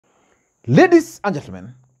Ladies and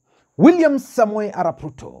gentlemen, William Samoei Arap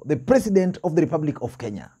Ruto, the President of the Republic of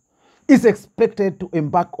Kenya, is expected to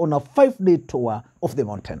embark on a 5-day tour of the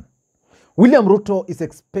mountain. William Ruto is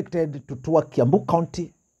expected to tour Kiambu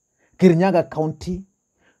County, Kirinyaga County,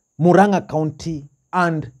 Murang'a County,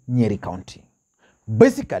 and Nyeri County.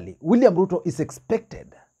 Basically, William Ruto is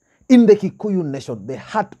expected in the Kikuyu Nation, the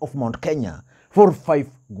heart of Mount Kenya, for 5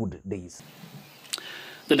 good days.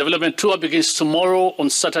 The development tour begins tomorrow on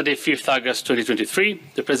Saturday, 5th August 2023.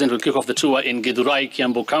 The President will kick off the tour in Githurai,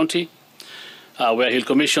 Kiambu County, where he'll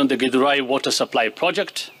commission the Githurai Water Supply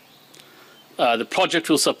Project. The project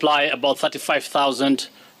will supply about 35,000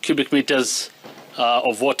 cubic meters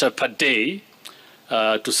of water per day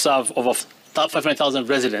to serve over 500,000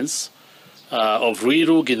 residents of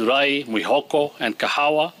Ruiru, Githurai, Mwihoko, and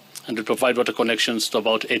Kahawa, and will provide water connections to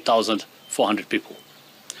about 8,400 people.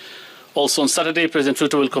 Also on Saturday, President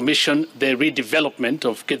Ruto will commission the redevelopment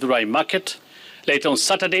of Githurai Market. Later on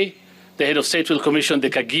Saturday, the head of state will commission the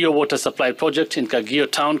Kagio Water Supply Project in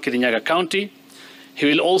Kagio Town, Kirinyaga County. He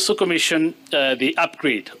will also commission the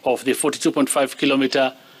upgrade of the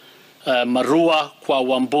 42.5-kilometer Marua Kwa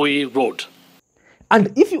Wambui Road.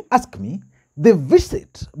 And if you ask me, the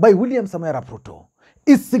visit by William Samoei Arap Ruto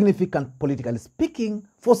is significant politically speaking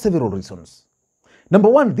for several reasons. Number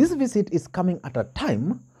one, this visit is coming at a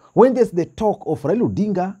time when there's the talk of Raila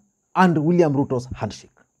Odinga and William Ruto's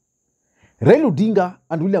handshake. Raila Odinga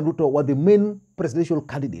and William Ruto were the main presidential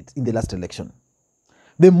candidates in the last election.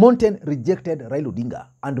 The mountain rejected Raila Odinga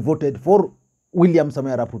and voted for William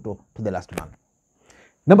Samoei Arap Ruto to the last man.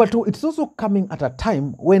 Number two, it's also coming at a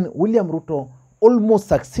time when William Ruto almost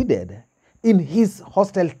succeeded in his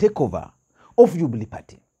hostile takeover of Jubilee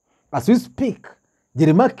Party. As we speak,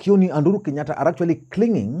 Jeremiah Kioni and Uhuru Kenyatta are actually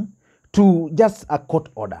clinging to just a court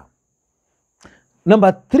order.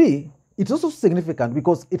 Number three, it's also significant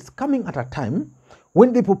because it's coming at a time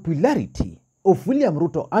when the popularity of William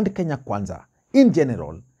Ruto and Kenya Kwanza in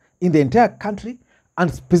general, in the entire country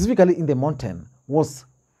and specifically in the mountain, was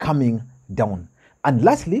coming down. And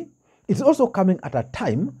lastly, it's also coming at a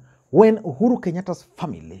time when Uhuru Kenyatta's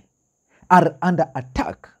family are under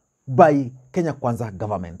attack by Kenya Kwanza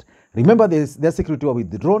government. Remember, their security were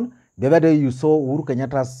withdrawn. The other day you saw Uhuru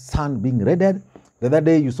Kenyatta's son being raided. The other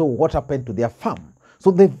day you saw what happened to their farm. So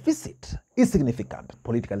the visit is significant,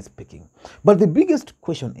 politically speaking. But the biggest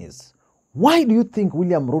question is, why do you think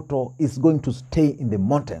William Ruto is going to stay in the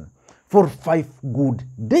mountain for 5 good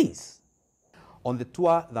days? On the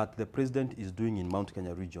tour that the president is doing in Mount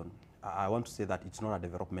Kenya region, I want to say that it's not a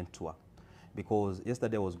development tour, because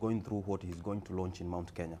yesterday I was going through what he's going to launch in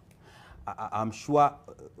Mount Kenya. I'm sure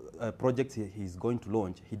projects he's going to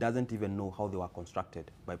launch, he doesn't even know how they were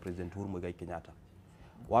constructed by President Uhuru Kenyatta.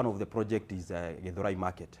 One of the projects is Githurai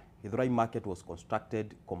Market. Githurai Market was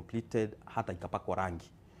constructed, completed, hata ikapakwa rangi.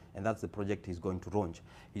 And that's the project he's going to launch.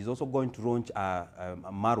 He's also going to launch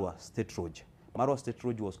Marua State Road. Marua State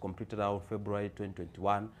Road was completed around February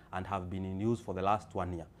 2021 and have been in use for the last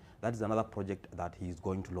 1 year. That is another project that he's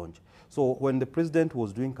going to launch. So when the president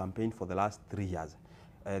was doing campaign for the last 3 years,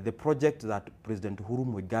 the project that President Uhuru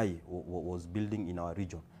Muigai was building in our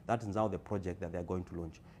region, that is now the project that they're going to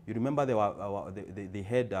launch. You remember they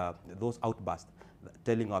had those outbursts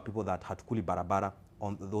telling our people that Hatukuli Barabara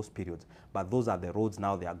on those periods, but those are the roads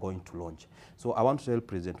now they are going to launch. So I want to tell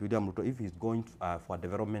President William Ruto, if he's going for a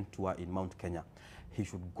development tour in Mount Kenya, he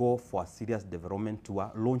should go for a serious development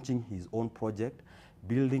tour, launching his own project,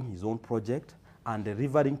 building his own project, and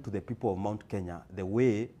delivering to the people of Mount Kenya the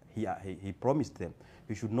way he promised them.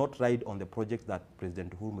 He should not ride on the project that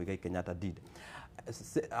President Uhuru Kenyatta did.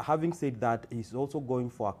 Having said that, he's also going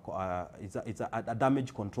for a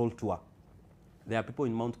damage control tour. There are people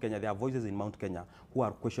in Mount Kenya, there are voices in Mount Kenya who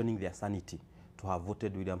are questioning their sanity to have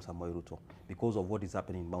voted William Samoei Ruto because of what is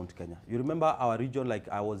happening in Mount Kenya. You remember our region, like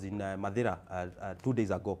I was in Madeira 2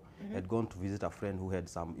 days ago. I had gone to visit a friend who had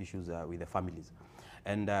some issues with the families.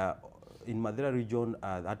 And in Madeira region,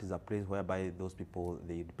 that is a place whereby those people,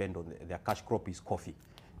 they depend on their cash crop is coffee.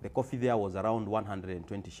 The coffee there was around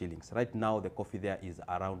 120 shillings. Right now, the coffee there is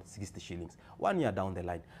around 60 shillings, 1 year down the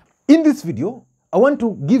line. In this video, I want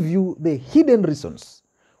to give you the hidden reasons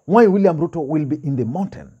why William Ruto will be in the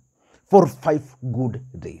mountain for 5 good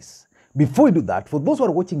days. Before we do that, for those who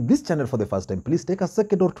are watching this channel for the first time, please take a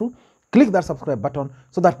second or two, click that subscribe button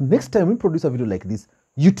so that next time we produce a video like this,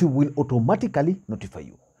 YouTube will automatically notify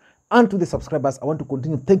you. And to the subscribers, I want to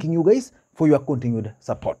continue thanking you guys for your continued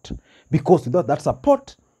support. Because without that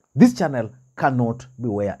support, this channel cannot be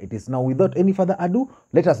where it is. Now, without any further ado,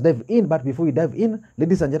 let us dive in. But before we dive in,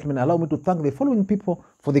 ladies and gentlemen, allow me to thank the following people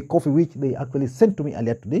for the coffee which they actually sent to me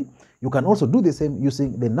earlier today. You can also do the same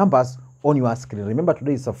using the numbers on your screen. Remember,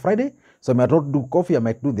 today is a Friday, so I might not do coffee, I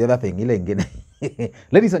might do the other thing.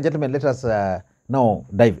 Ladies and gentlemen, let us now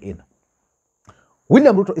dive in.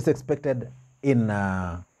 William Ruto is expected in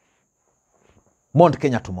Mount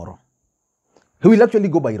Kenya tomorrow. He will actually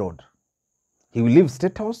go by road. He will leave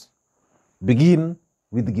State House, begin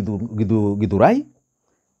with Githurai,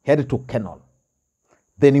 head to Kenol.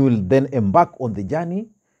 Then he will then embark on the journey.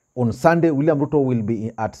 On Sunday, William Ruto will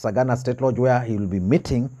be at Sagana State Lodge, where he will be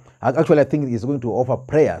meeting. Actually, I think he's going to offer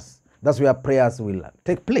prayers. That's where prayers will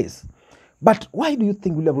take place. But why do you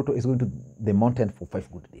think William Ruto is going to the mountain for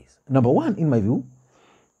 5 good days? Number one, in my view,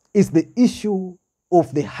 is the issue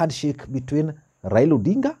of the handshake between Raila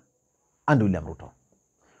Odinga and William Ruto.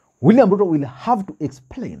 William Ruto will have to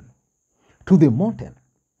explain to the mountain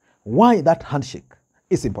why that handshake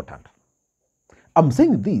is important. I'm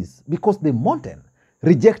saying this because the mountain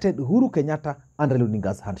rejected Uhuru Kenyatta and Raila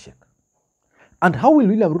Odinga's handshake. And how will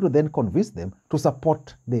William Ruto then convince them to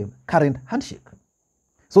support the current handshake?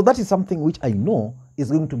 So that is something which I know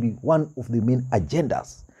is going to be one of the main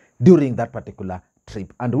agendas during that particular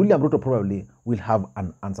trip. And William Ruto probably will have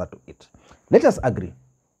an answer to it. Let us agree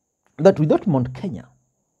that without Mount Kenya,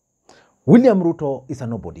 William Ruto is a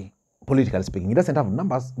nobody, politically speaking. He doesn't have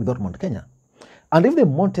numbers without Mount Kenya. And if the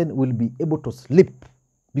mountain will be able to sleep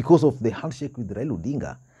because of the handshake with Raila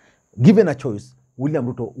Odinga, given a choice, William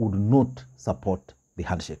Ruto would not support the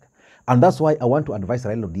handshake. And that's why I want to advise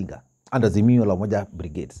Raila Odinga and Azimio la Umoja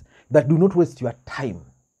brigades that do not waste your time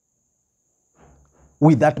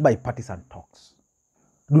with that bipartisan talks.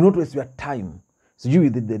 Do not waste your time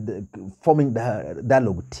with the forming the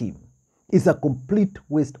dialogue team. It's a complete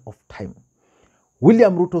waste of time.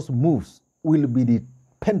 William Ruto's moves will be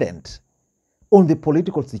dependent on the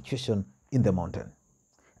political situation in the mountain.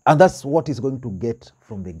 And that's what he's going to get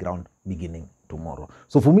from the ground beginning tomorrow.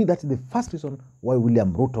 So for me, that's the first reason why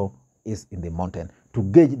William Ruto is in the mountain, to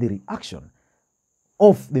gauge the reaction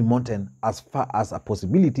of the mountain as far as a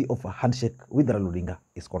possibility of a handshake with Raila Odinga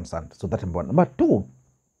is concerned. So that's number one. Number two,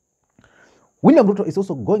 William Ruto is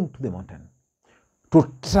also going to the mountain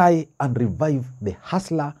to try and revive the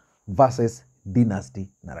hustler versus dynasty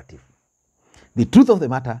narrative. The truth of the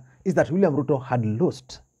matter is that William Ruto had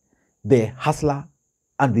lost the hustler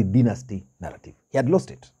and the dynasty narrative. He had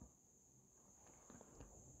lost it.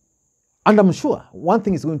 And I'm sure one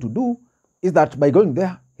thing he's going to do is that by going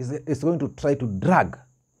there, he's going to try to drag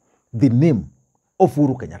the name of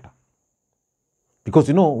Uhuru Kenyatta. Because,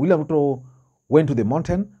 you know, William Ruto went to the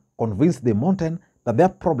mountain, convinced the mountain that their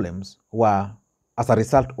problems were as a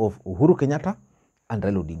result of Uhuru Kenyatta and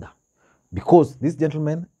Raila Odinga. Because these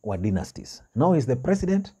gentlemen were dynasties. Now he's the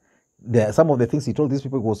president. Some of the things he told these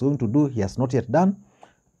people he was going to do, he has not yet done.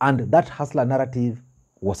 And that hustler narrative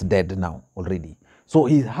was dead now already. So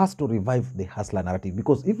he has to revive the hustler narrative.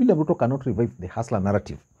 Because if William Ruto cannot revive the hustler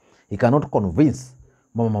narrative, he cannot convince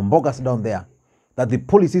Mama Mbogas down there that the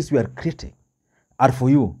policies we are creating are for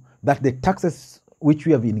you, that the taxes which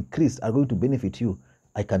we have increased are going to benefit you,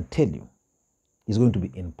 I can tell you, he's going to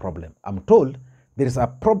be in problem. I'm told there is a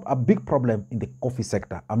big problem in the coffee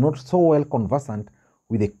sector. I'm not so well conversant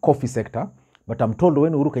with the coffee sector, but I'm told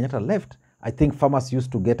when Uhuru Kenyatta left, I think farmers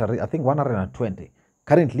used to get, I think 120.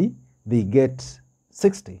 Currently, they get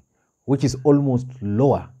 60, which is almost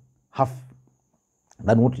lower, half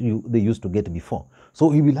than what they used to get before. So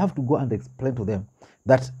he will have to go and explain to them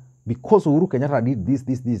that because Uhuru Kenyatta did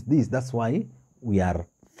this, that's why we are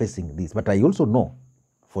facing this. But I also know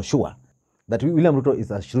for sure that William Ruto is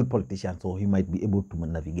a shrewd politician, so he might be able to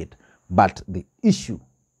navigate. But the issue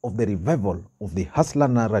of the revival of the hustler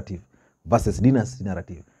narrative versus dynasty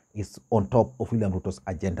narrative is on top of William Ruto's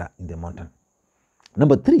agenda in the mountain.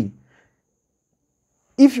 Number three,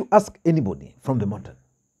 if you ask anybody from the mountain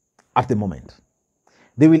at the moment,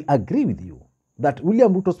 they will agree with you that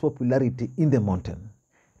William Ruto's popularity in the mountain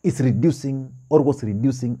is reducing or was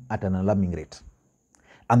reducing at an alarming rate.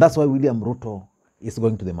 And that's why William Ruto is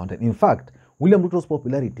going to the mountain. In fact, William Ruto's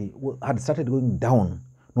popularity had started going down,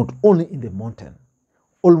 not only in the mountain,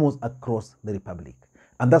 almost across the republic.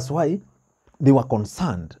 And that's why they were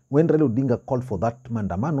concerned when Raila Odinga called for that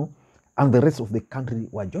mandamano and the rest of the country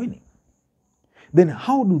were joining. Then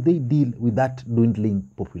how do they deal with that dwindling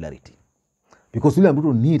popularity? Because William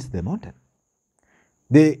Ruto needs the mountain.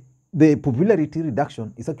 The popularity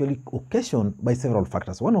reduction is actually occasioned by several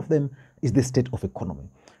factors. One of them is the state of economy.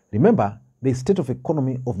 Remember, the state of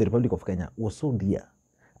economy of the Republic of Kenya was so dear.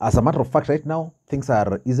 As a matter of fact, right now, things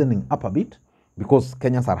are easing up a bit because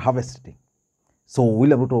Kenyans are harvesting. So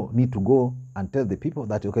William Ruto need to go and tell the people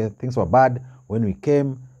that, okay, things were bad when we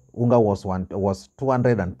came. Unga was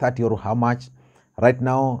 230 or how much. Right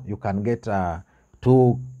now, you can get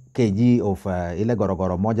 2 kg of ile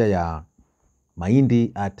gorogoro moja ya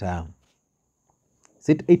mahindi at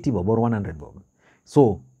 80 bob or 100 bob.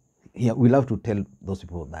 So here we'll have to tell those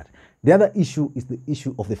people that. The other issue is the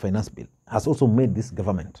issue of the finance bill has also made this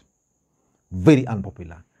government very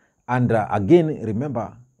unpopular. And again,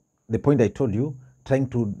 remember the point I told you, trying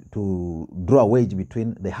to draw a wedge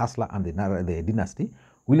between the hustler and the dynasty.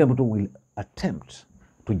 William Ruto will attempt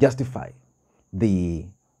to justify the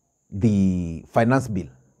finance bill,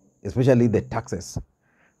 especially the taxes,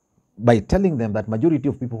 by telling them that majority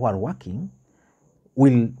of people who are working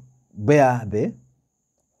will bear the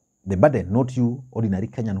burden, not you ordinary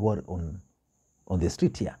Kenyan who are on the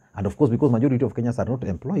street here. And of course, because majority of Kenyans are not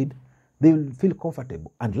employed, they will feel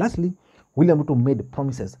comfortable. And lastly, William Ruto made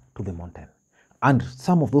promises to the mountain. And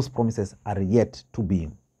some of those promises are yet to be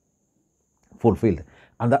fulfilled.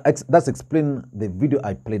 And that's explained the video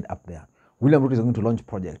I played up there. William Ruto is going to launch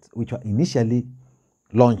projects which were initially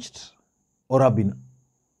launched or have been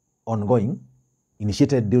ongoing,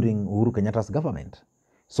 initiated during Uhuru Kenyatta's government.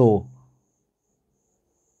 So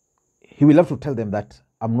he will have to tell them that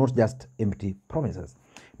I'm not just empty promises.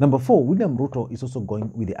 Number 4, William Ruto is also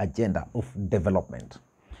going with the agenda of development.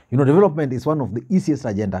 You know, development is one of the easiest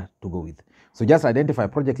agenda to go with. So just identify a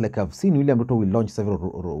project. Like I've seen William Ruto will launch several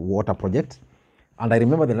water projects. And I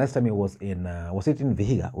remember the last time he was in, was it in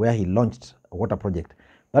Vihiga, where he launched a water project.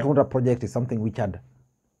 That water project is something which had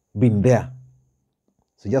been there.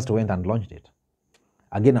 So just went and launched it.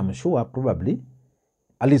 Again, I'm sure probably,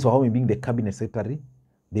 at least for him being the cabinet secretary,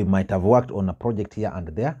 they might have worked on a project here and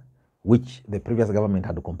there, which the previous government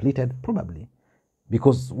had completed, probably.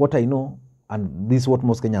 Because what I know, and this is what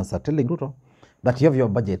most Kenyans are telling Ruto, that you have your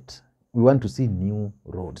budget, we want to see new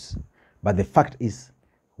roads. But the fact is,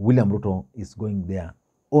 William Ruto is going there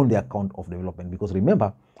on the account of development. Because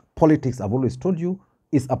remember, politics, I've always told you,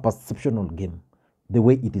 is a perceptional game, the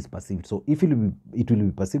way it is perceived. So if it will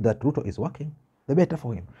be perceived that Ruto is working, the better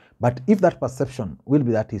for him. But if that perception will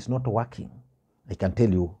be that he's not working, I can tell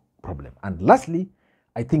you problem. And lastly,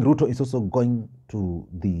 I think Ruto is also going to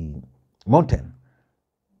the mountain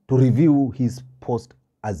to review his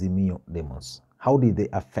post-Azimio demos. How did they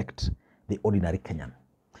affect the ordinary Kenyan?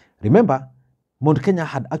 Remember, Mount Kenya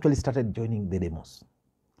had actually started joining the demos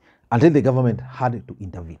until the government had to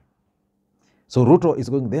intervene. So Ruto is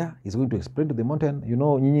going there. He's going to explain to the mountain, you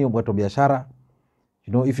know, nyinyi watu biashara,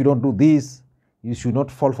 you know, if you don't do this, you should not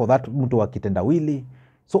fall for that mtu wa kitendawili.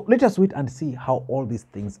 So let us wait and see how all these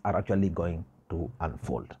things are actually going to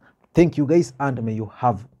unfold. Thank you guys, and may you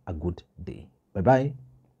have a good day. Bye-bye.